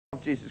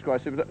Jesus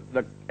Christ Superstar.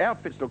 The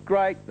outfits look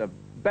great, the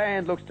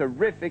band looks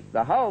terrific,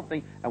 the whole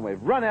thing, and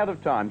we've run out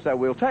of time, so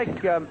we'll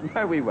take...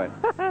 no, we won't.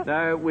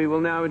 No, we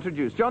will now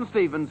introduce Jon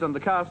Stevens and the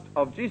cast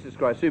of Jesus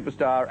Christ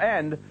Superstar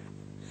and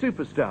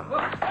Superstar.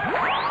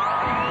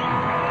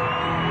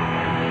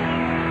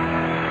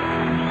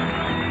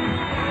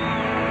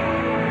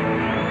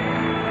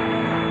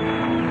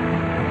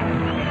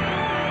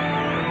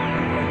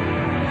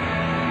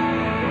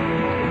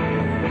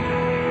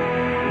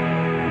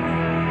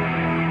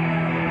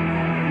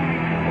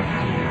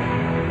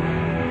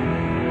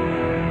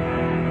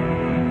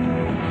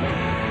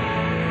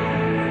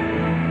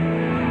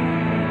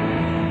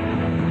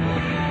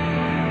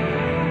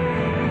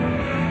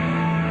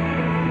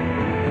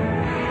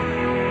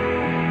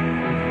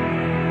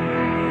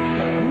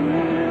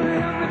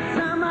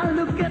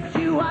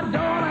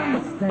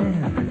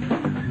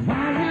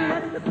 Why you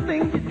let the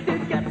things you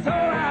did get so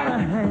out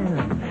of hand?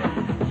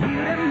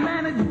 You'd have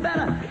managed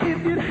better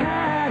if you'd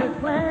had a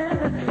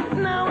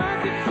plan. Now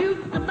I could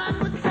shoot the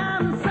backward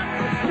time in such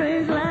a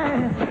strange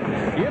land.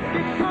 If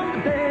you'd come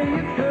today,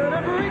 you could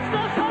have reached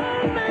the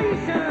whole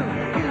nation.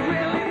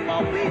 Israeli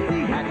for peace,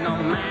 he had no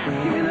mass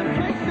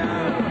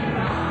communication.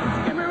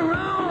 Just get me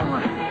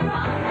wrong.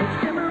 Just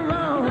get me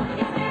wrong.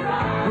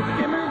 Just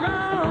get me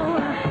wrong.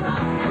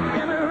 Just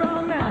get me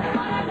wrong now.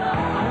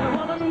 I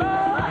wanna know.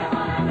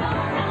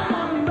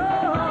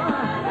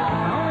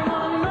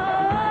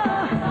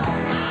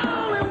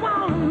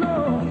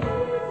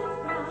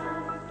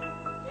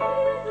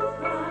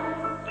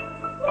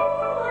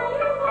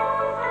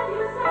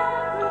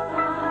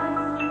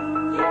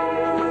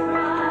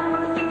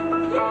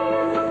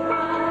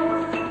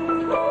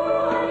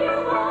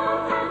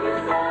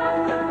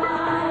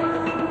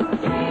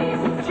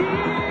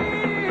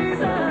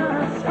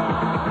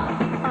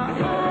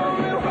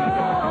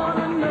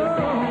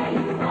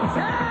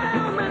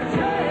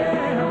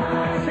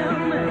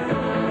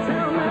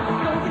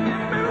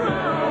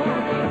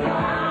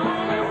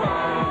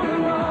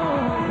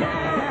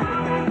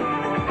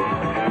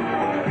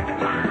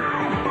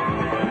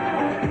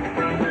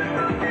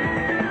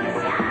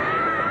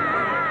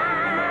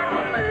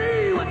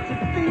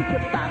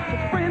 About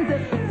your friends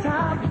at the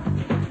top.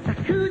 Now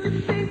could you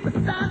think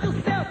beside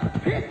yourself to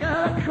pick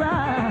a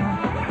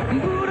cry?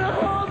 Buddha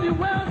holds you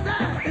well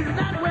down, is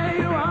that where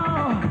you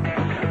are?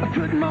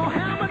 Could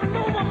Mohammed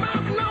move a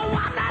mountain? No,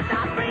 why that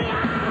not be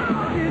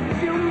all?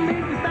 Did you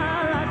mean to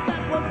die like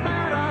that? Was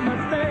that a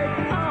mistake?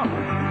 Oh,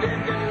 did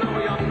you know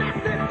your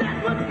next death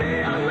would be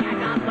a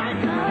like a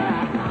baker?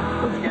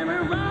 Don't get me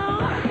wrong.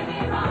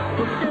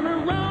 Don't get me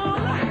wrong.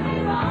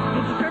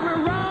 Don't get me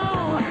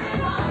wrong.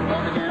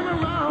 Don't get me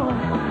wrong.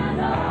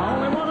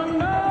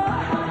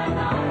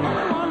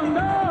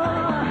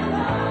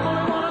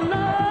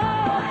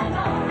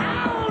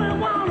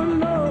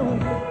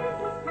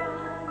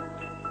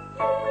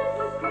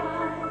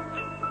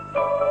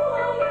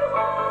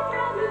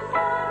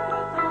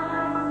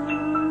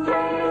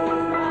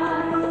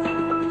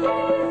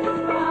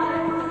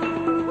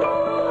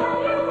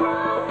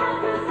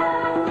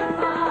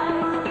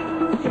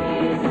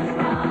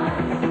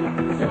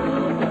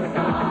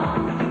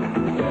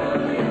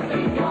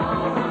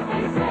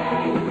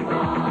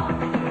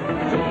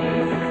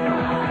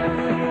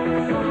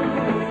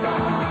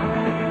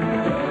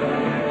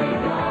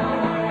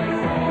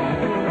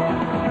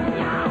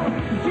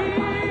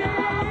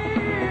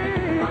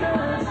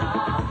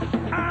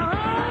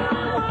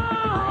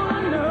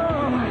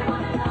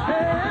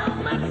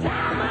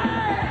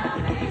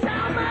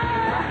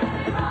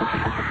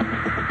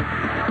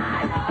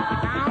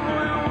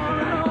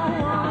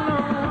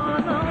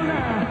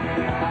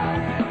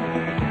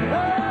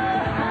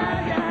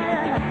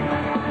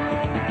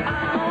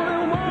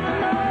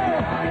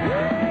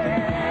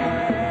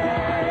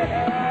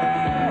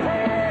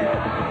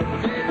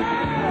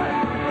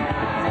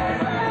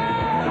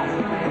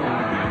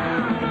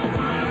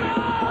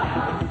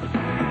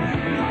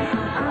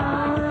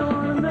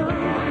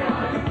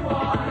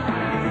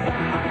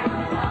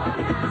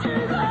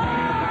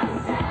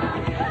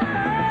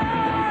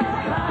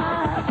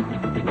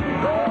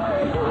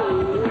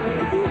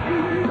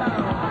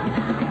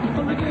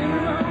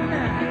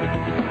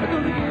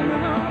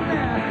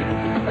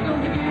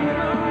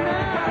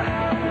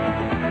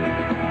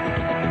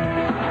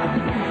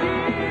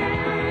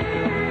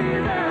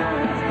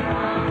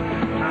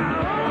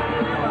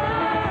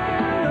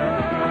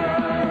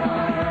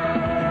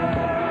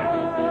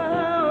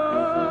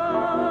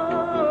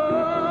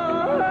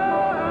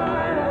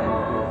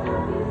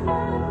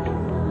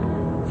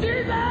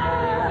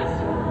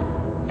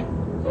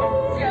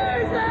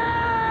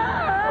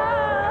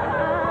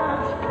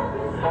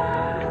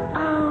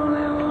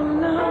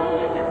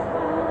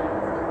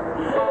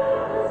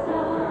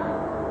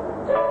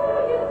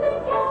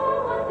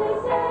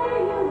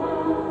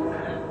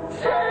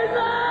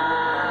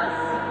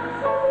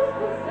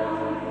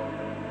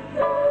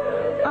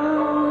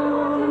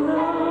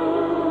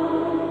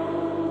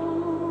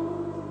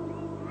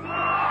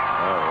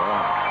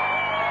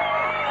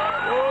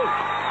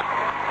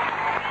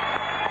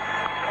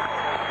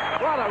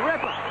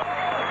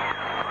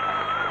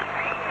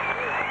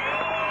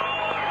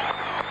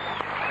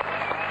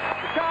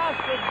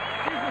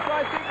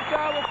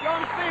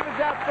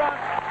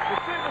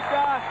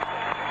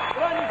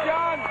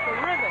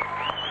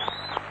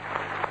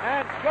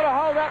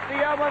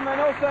 the album, and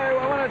also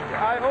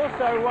I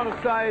also want to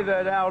say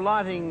that our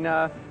lighting,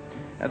 the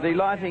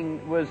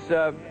lighting was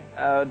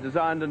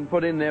designed and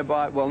put in there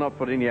by, well, not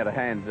put in, he had a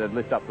hand to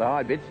lift up the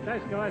high bits.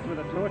 Those guys with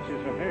the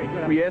torches were very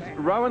good. Yes,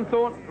 Rowan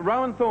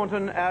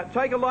Thornton,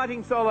 take a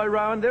lighting solo,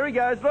 Rowan. There he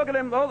goes. Look at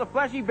him, all the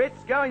flashy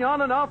bits going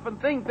on and off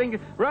and thing.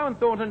 Rowan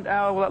Thornton,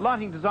 our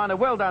lighting designer.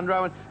 Well done,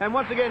 Rowan. And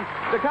once again,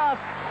 the cast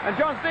and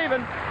Jon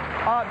Stevens.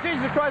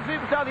 Jesus Christ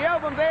Superstar, the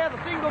album there,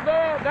 the single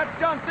there, that's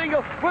John's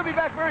single. We'll be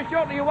back very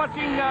shortly. You're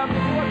watching, no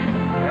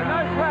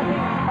clapping.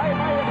 Hey,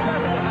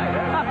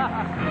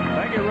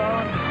 Thank you,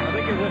 Rowan. I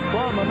think it was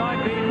from the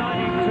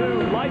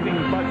 1992 lighting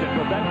budget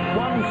with that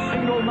one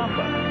single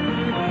number.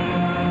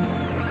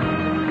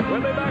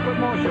 We'll be back with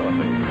more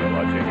shortly. You're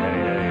watching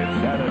Hey Hey,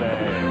 it's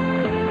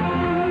Saturday.